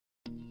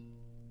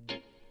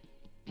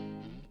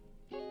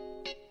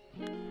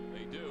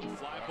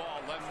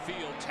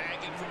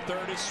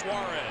third is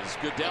Suarez.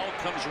 Goodell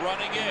comes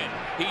running in.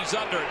 He's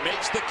under it,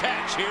 makes the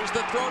catch. Here's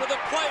the throw to the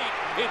plate.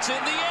 It's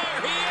in the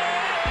air. He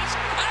is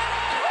out!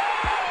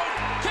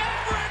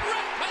 Cameron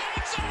Red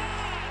hangs on!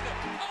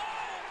 Oh,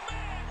 man, what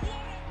a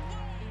play!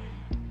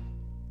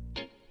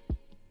 Deep to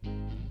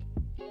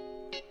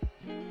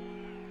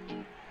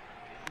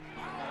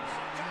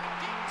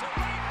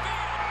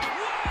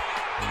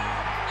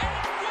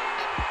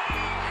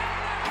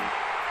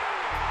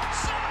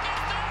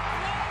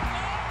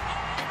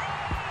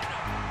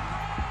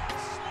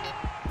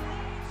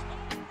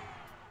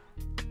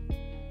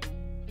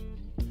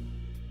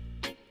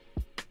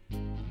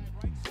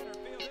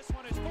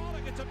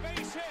right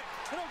field.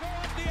 Way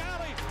up there and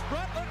way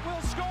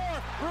out!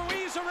 Second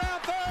Ruiz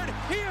around third.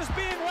 He is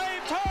being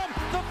waved home.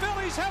 The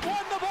Phillies have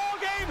won the ball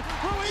game.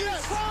 Ruiz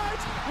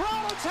slides.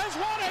 Rollins has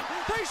won it.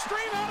 They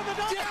stream out of the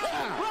dugout.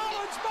 Yeah.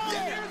 Rollins ball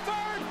near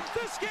third.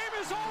 This game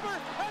is over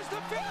as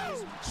the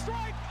Phillies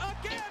strike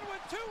again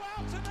with 2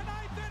 outs in the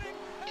 9th inning,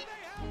 and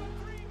they have a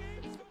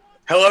 3-game.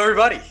 Hello,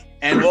 everybody,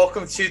 and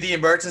welcome to the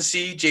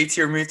Emergency JT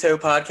Realmuto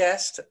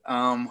podcast.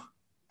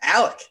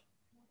 Alec,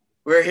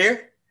 we're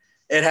here.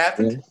 It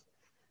happened.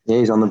 Yeah,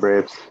 he's on the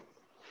Braves.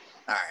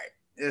 All right,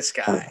 this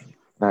guy. Okay.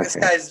 This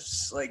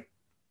guy's like,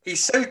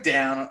 he's so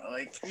down.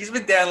 Like, he's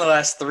been down the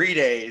last 3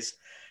 days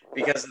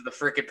because of the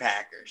freaking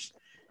Packers.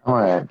 All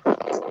right.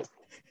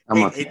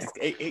 I'm okay.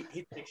 Hate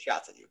to take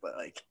shots at you, but,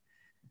 like,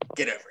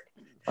 get over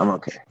it. I'm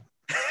okay.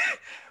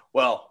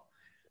 Well,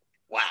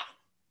 wow.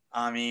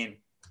 I mean,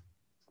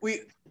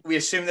 we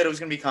assumed that it was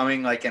going to be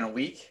coming, like, in a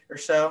week or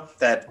so,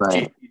 that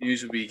JT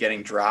news would be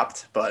getting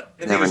dropped, but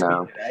I think it was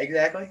today,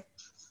 exactly.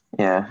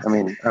 Yeah, I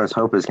mean, I was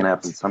hoping it was going to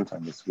happen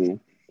sometime this week.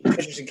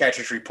 Pitchers and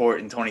catchers report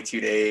in 22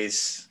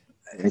 days.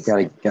 You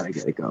gotta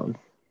get it going.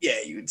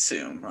 Yeah, you would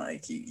assume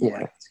like you want to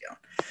get it going.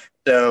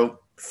 So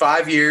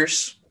 5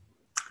 years,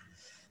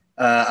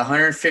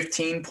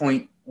 115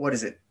 point. What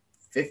is it?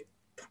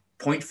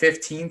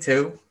 0.15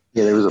 too.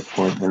 Yeah, there was a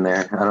point in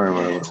there. I don't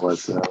remember what it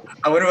was.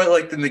 I wonder what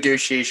like the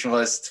negotiation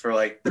was for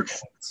like the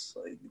points.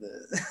 Like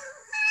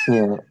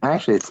Yeah,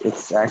 actually,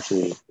 it's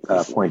actually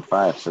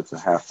 0.5, so it's a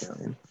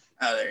 $500,000.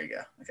 Oh, there you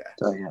go. Okay.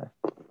 So yeah.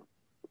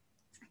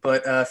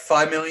 But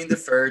 $5 million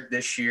deferred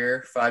this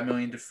year, $5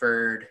 million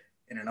deferred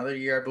in another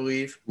year, I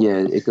believe. Yeah,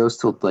 it goes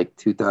till like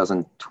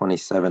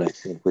 2027, I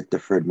think, with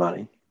deferred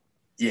money.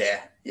 Yeah,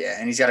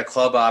 and he's got a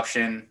club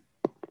option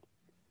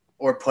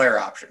or player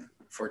option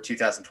for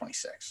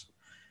 2026.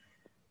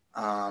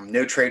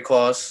 No trade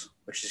clause,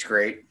 which is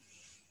great.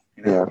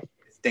 You know,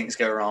 if things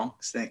go wrong,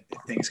 if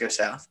things go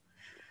south.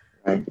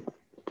 Right.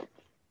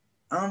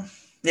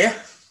 Yeah.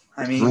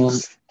 I mean,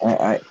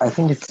 I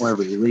think it's more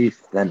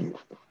relief than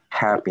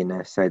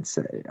happiness, I'd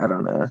say. I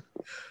don't know.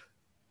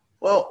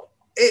 Well,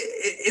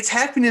 it's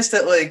happiness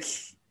that, like,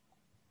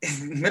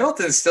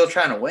 Middleton's still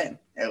trying to win,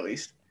 at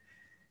least.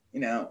 You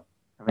know?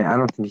 I mean, I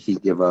don't think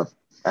he'd give up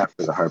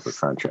after the Harper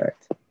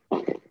contract.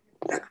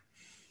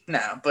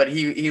 No, but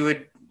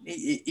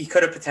he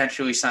could have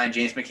potentially signed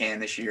James McCann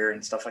this year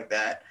and stuff like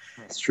that.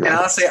 That's true. And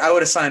honestly, I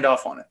would have signed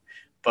off on it.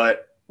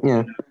 But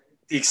yeah,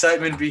 the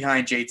excitement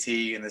behind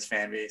JT and this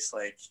fan base,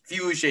 like, if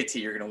you lose JT,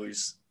 you're going to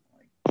lose,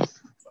 like,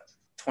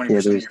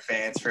 20% of your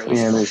fans for at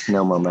least. Yeah, there's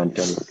no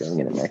momentum going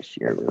into next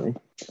year, really.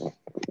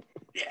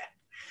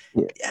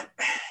 Yeah.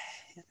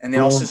 And they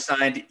also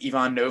signed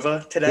Ivan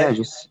Nova today.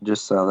 Yeah,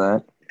 just saw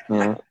that.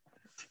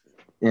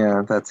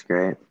 Yeah, that's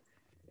great.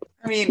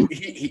 I mean,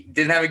 he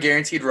didn't have a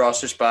guaranteed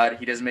roster spot.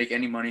 He doesn't make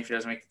any money if he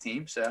doesn't make the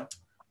team, so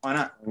why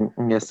not?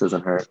 I guess it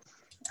doesn't hurt.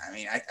 I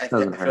mean, I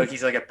feel like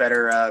he's like a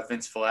better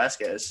Vince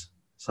Velasquez.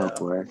 So. Oh,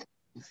 boy.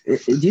 Do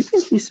you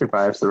think he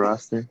survives the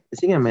roster? Is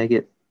he going to make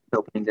it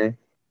opening day?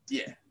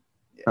 Yeah.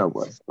 Oh,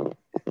 boy.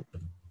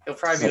 He'll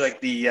probably be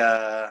like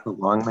the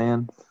long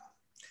man.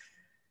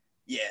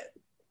 Yeah.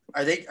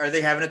 Are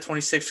they having a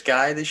 26th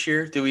guy this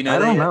year? Do we know? I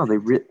don't know.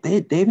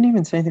 They haven't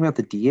even said anything about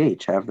the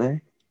DH, have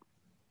they?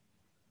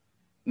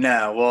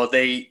 No. Well,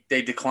 they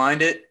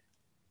declined it.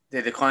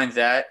 They declined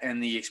that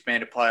and the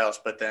expanded playoffs,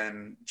 but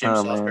then Jim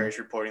Salisbury is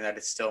reporting that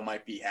it still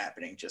might be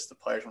happening. Just the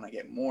players want to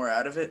get more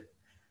out of it.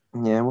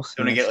 Yeah, we'll see.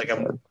 They want to get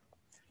like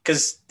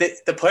because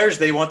the players,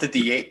 they want the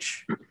DH.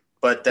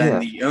 But then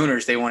the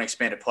owners, they want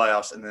expanded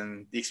playoffs, and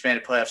then the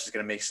expanded playoffs is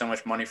going to make so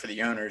much money for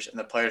the owners, and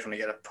the players want to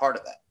get a part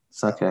of that.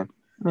 So. Okay.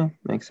 Yeah,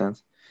 makes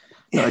sense.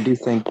 No, I do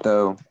think,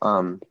 though,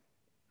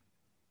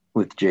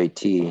 with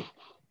JT,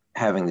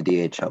 having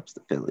the DH helps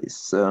the Phillies.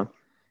 So,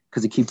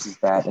 because he keeps his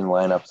bat in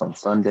lineups on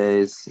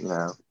Sundays, you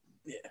know.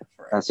 Yeah,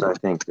 right. So I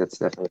think that's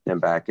definitely him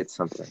back. It's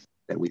something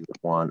that we would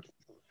want.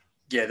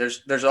 Yeah,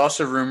 there's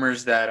also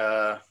rumors that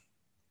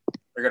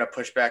they're going to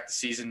push back the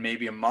season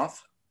maybe a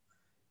month.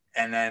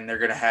 And then they're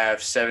going to have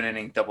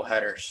 7-inning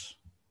doubleheaders,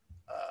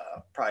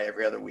 probably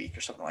every other week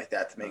or something like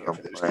that to make up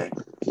for those games.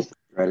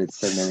 Right,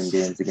 it's 7-inning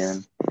games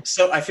again.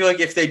 So I feel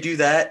like if they do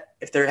that,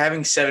 if they're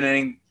having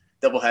 7-inning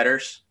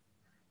doubleheaders,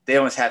 they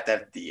almost have to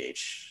have DH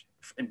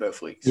in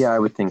both leagues. Yeah, I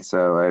would think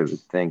so. I would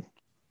think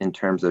in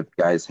terms of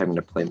guys having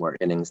to play more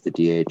innings, the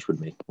DH would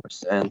make more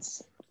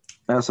sense.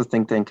 I also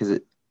think then because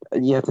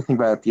you have to think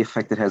about the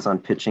effect it has on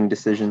pitching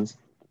decisions.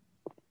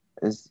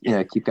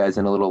 Keep guys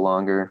in a little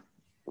longer,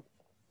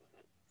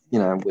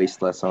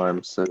 waste less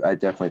arms. So I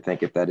definitely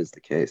think if that is the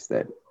case,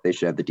 that they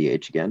should have the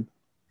DH again.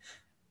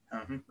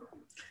 Mm-hmm.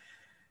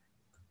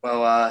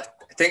 Well, I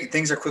think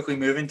things are quickly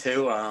moving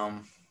too.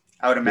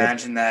 I would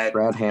imagine that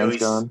Brad Hand's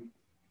gone.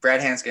 Brad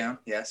Hand's gone.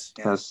 Yes.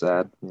 That's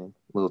sad. Yeah.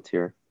 Little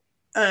tear.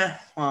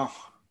 Well.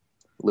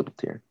 Little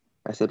tear.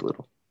 I said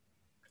little.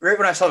 Right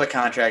when I saw the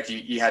contract,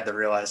 you had to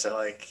realize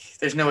that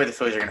there's no way the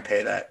Phillies are going to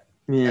pay that.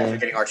 Yeah. After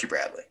getting Archie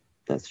Bradley.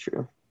 That's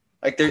true.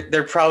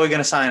 They're probably going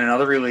to sign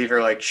another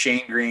reliever like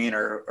Shane Green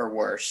or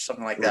worse,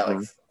 something like that, like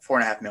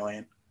 $4.5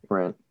 million.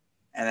 Right.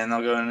 And then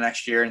they'll go into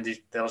next year and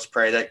they'll just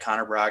pray that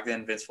Connor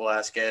Brogdon, Vince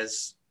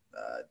Velasquez,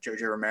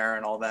 Jojo Romero,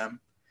 and all them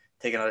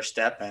take another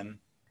step, and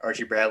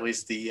Archie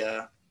Bradley's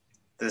the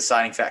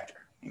deciding factor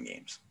in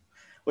games,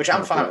 which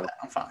I'm fine with that.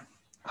 I'm fine.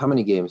 How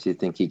many games do you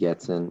think he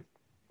gets in?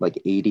 Like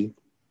 80?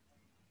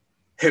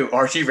 Who,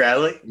 Archie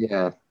Bradley?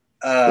 Yeah.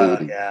 Oh,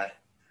 God.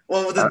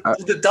 Well,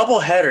 the double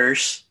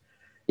headers.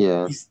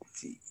 Yeah.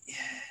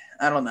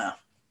 I don't know.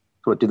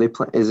 What do they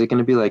play? Is it going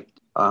to be like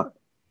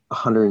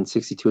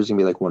 162? Is it going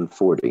to be like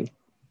 140?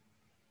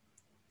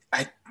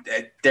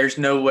 There's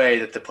no way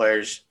that the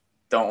players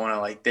don't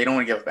want to they don't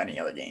want to give up any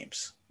other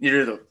games.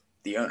 Neither do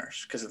the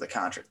owners because of the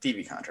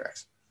TV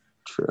contracts.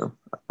 True.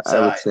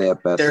 So I would say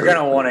at best they're going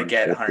to want to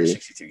get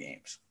 162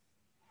 games.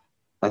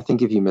 I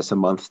think if you miss a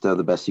month, though,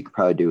 the best you could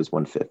probably do is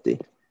 150.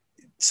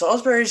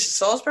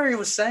 Salisbury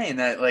was saying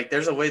that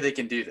there's a way they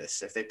can do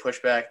this if they push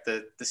back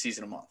the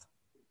season a month.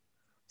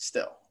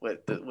 Still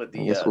with the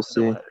we'll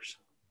see. Headers.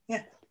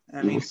 Yeah,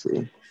 we'll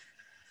see.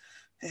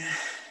 Yeah.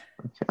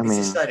 Okay.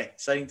 It's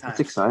exciting times.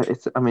 It's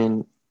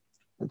exciting.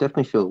 I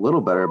definitely feel a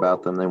little better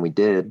about them than we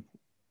did.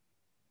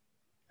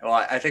 Well,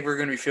 I think we're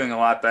going to be feeling a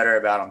lot better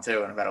about them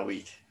too in about a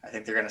week. I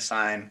think they're going to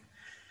sign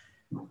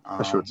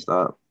a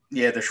shortstop.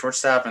 Yeah, the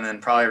shortstop, and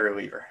then probably a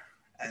reliever,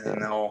 and then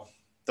they'll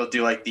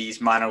do these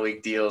minor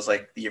league deals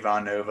like the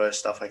Ivan Nova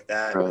stuff like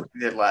that. Right. They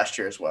did last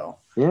year as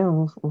well. Yeah,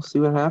 we'll see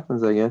what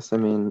happens. I guess. I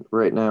mean,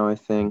 right now I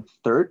think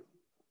third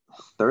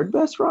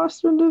best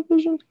roster in the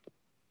division.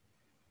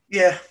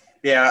 Yeah,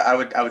 I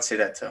would say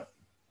that too.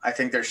 I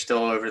think they're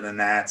still over the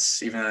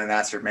Nats, even though the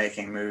Nats are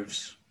making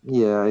moves.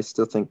 Yeah, I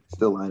still think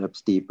the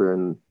lineup's deeper,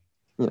 and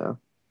I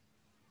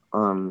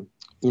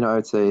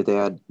would say they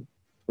had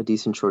a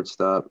decent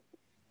shortstop,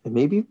 and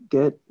maybe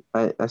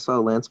I saw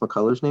Lance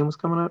McCullers' name was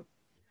coming up.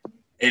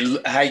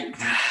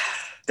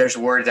 There's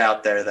word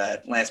out there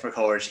that Lance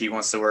McCullers, he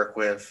wants to work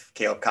with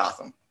Caleb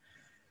Cotham,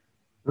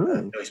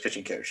 the Phillies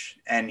pitching coach,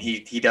 and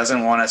he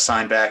doesn't want to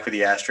sign back with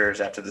the Astros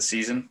after the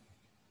season.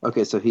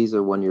 Okay, so he's a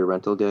 1-year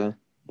rental guy.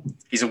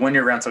 He's a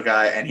 1-year rental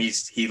guy, and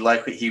he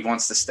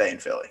wants to stay in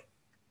Philly.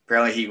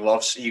 Apparently, he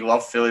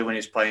loved Philly when he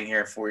was playing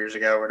here 4 years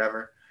ago or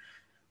whatever.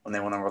 When they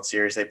won the World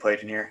Series, they played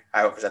in here.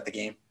 I was at the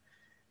game.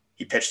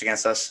 He pitched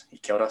against us. He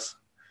killed us.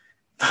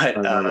 But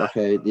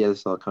okay, yeah, this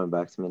is all coming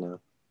back to me now.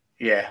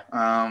 Yeah,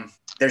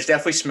 there's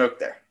definitely smoke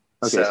there.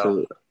 Okay,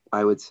 so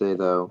I would say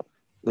though,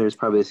 there's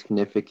probably a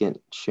significant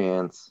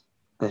chance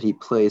that he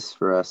plays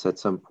for us at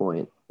some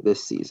point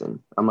this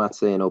season. I'm not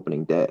saying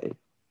opening day,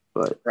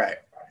 but right.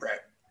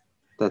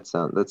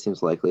 That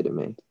seems likely to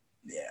me.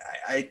 Yeah,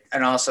 I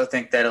also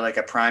think that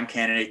a prime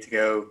candidate to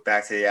go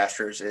back to the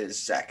Astros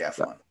is Zach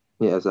Eflin.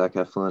 Yeah, Zach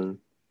Eflin.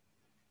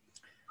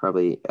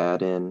 Probably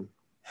add in.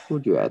 Who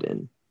would you add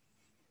in?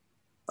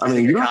 I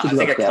mean, you don't have to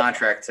give up a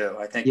contract too.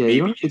 I think. Yeah, you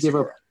don't have to give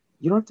up.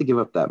 You don't have to give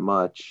up that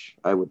much.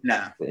 I would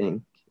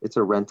think it's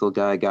a rental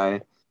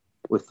guy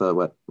with a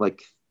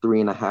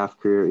 3.5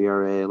 career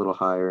ERA, a little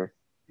higher.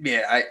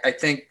 Yeah, I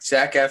think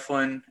Zach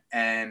Eflin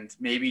and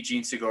maybe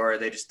Gene Segura,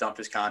 they just dump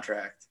his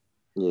contract.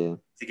 Yeah.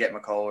 To get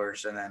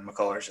McCullers, and then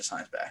McCullers just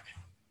signs back.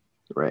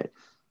 Right.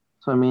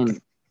 So I mean,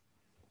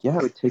 yeah, I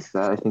would take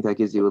that. I think that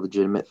gives you a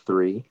legitimate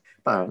 3.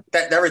 All right.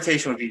 That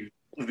rotation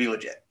would be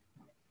legit.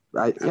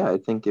 I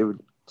think it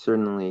would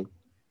certainly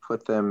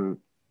put them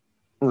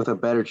with a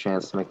better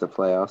chance to make the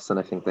playoffs than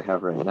I think they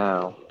have right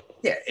now.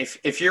 Yeah,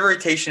 if your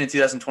rotation in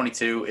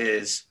 2022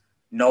 is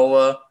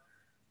Nola,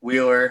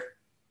 Wheeler,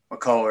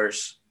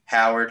 McCullers,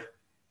 Howard,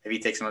 if he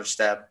takes another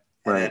step,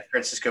 and then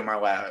Francisco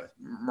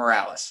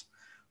Morales.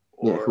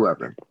 Yeah,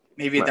 whoever.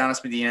 Maybe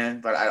Adonis Medina,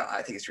 but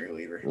I think it's a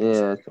reliever.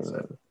 Yeah,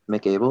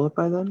 McAble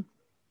by then?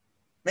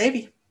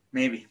 Maybe.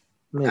 I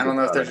don't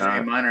know if there's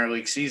a minor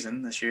league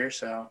season this year,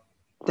 so.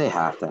 They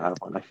have to have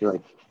one. I feel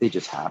like they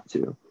just have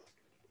to.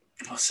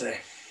 We'll see.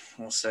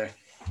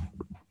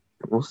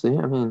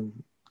 I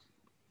mean,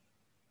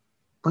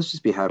 let's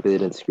just be happy they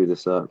didn't screw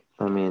this up.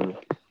 I mean,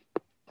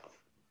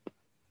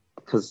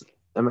 because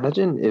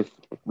imagine if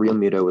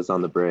Realmuto was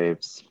on the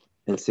Braves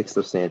and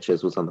Sixto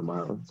Sanchez was on the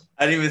Marlins.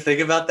 I didn't even think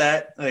about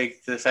that.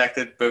 The fact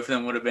that both of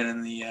them would have been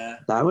in the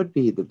that would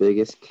be the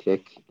biggest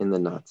kick in the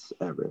nuts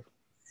ever.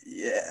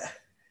 Yeah.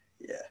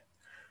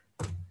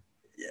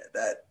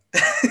 That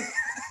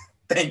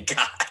thank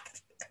God.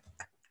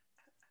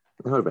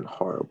 That would have been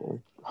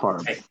horrible.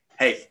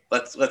 Hey,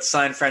 let's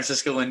sign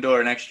Francisco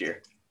Lindor next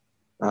year.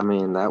 I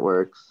mean, that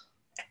works.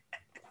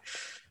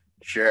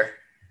 Sure.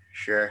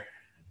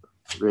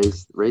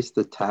 Raise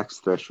the tax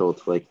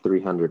threshold to like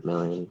 300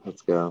 million.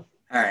 Let's go.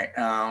 All right.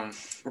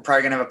 We're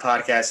probably gonna have a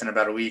podcast in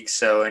about a week.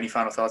 So, any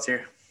final thoughts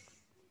here?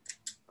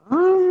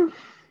 I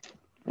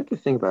have to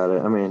think about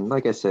it. I mean,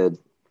 like I said,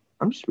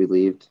 I'm just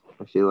relieved.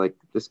 I feel like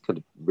this could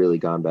have really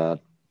gone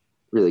bad.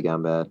 Really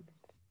gone bad.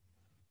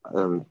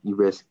 You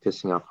risk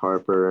pissing off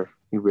Harper.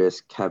 You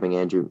risk having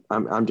Andrew.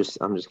 I'm just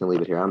gonna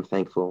leave it here. I'm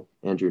thankful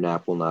Andrew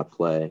Knapp will not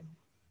play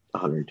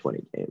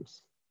 120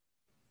 games.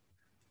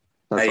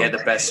 He had the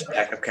best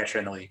backup catcher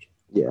in the league.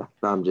 Yeah,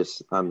 I'm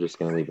just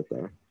gonna leave it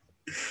there.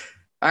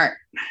 All right.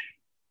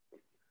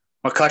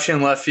 McCutchen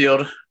left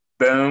field.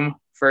 Boom,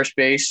 first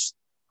base.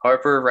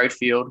 Harper right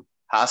field.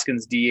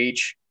 Hoskins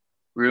DH.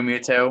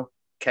 Realmuto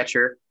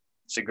catcher.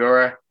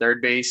 Segura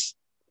third base.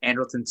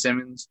 Andrelton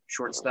Simmons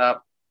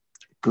shortstop.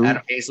 Ooh.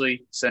 Adam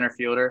Hazley center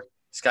fielder.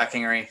 Scott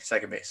Kingery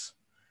second base.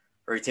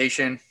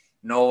 Rotation: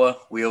 Nola,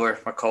 Wheeler,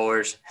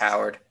 McCullers,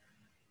 Howard,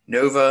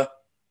 Nova,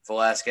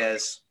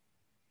 Velasquez.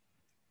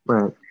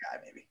 Right. Guy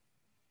maybe.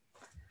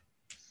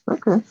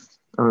 Okay.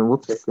 I mean, we'll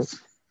take it.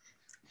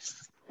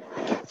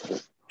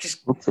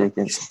 Just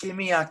give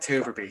me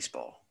October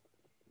baseball.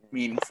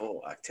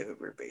 Meaningful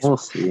October baseball. We'll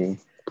see.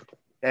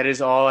 That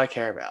is all I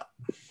care about.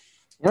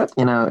 Yep.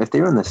 You know, if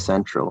they were in the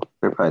Central,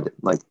 they're probably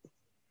like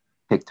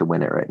picked to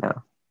win it right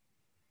now.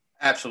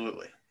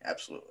 Absolutely.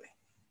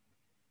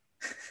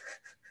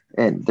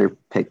 And they're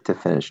picked to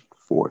finish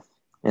fourth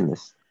in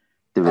this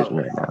division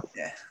right now.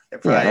 Yeah, their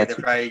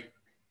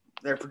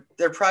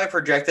probably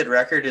projected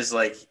record is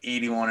like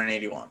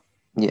 81-81.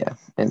 Yeah,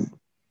 and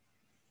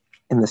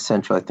in the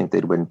Central, I think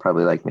they'd win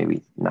probably like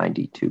maybe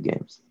 92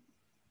 games.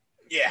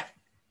 Yeah.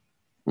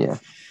 Yeah.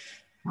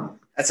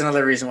 That's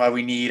another reason why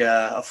we need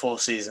a full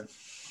season.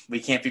 We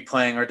can't be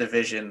playing our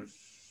division.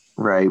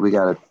 Right, we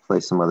got to play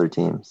some other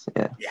teams.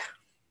 Yeah. Yeah,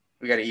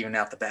 we got to even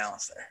out the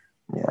balance there.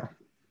 Yeah.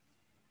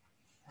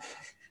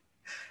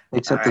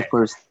 Except, of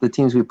course, the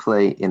teams we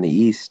play in the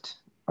East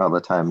all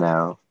the time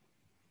now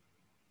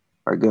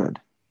are good.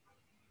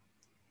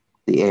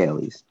 The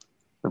AL East,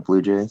 the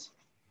Blue Jays.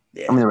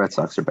 Yeah. I mean, the Red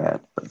Sox are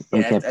bad, but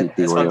we can't beat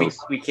the Orioles.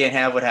 Why we can't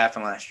have what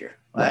happened last year.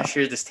 Last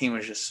year, this team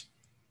was just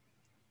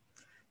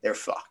 – they're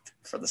fucked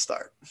from the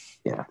start.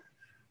 Yeah.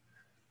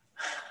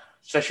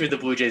 Especially with the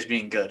Blue Jays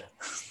being good.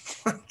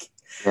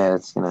 Yeah,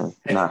 it's going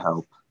to not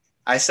help.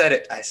 I said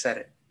it.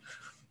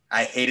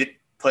 I hated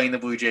playing the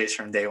Blue Jays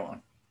from day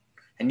one.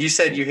 And you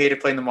said you hated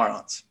playing the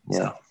Marlins. Yeah.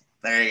 So,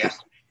 there you go.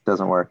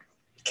 Doesn't work.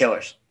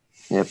 Killers.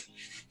 Yep.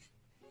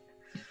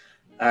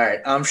 All right.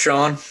 I'm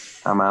Sean.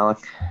 I'm Alec.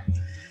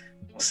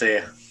 We'll see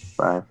you.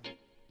 Bye.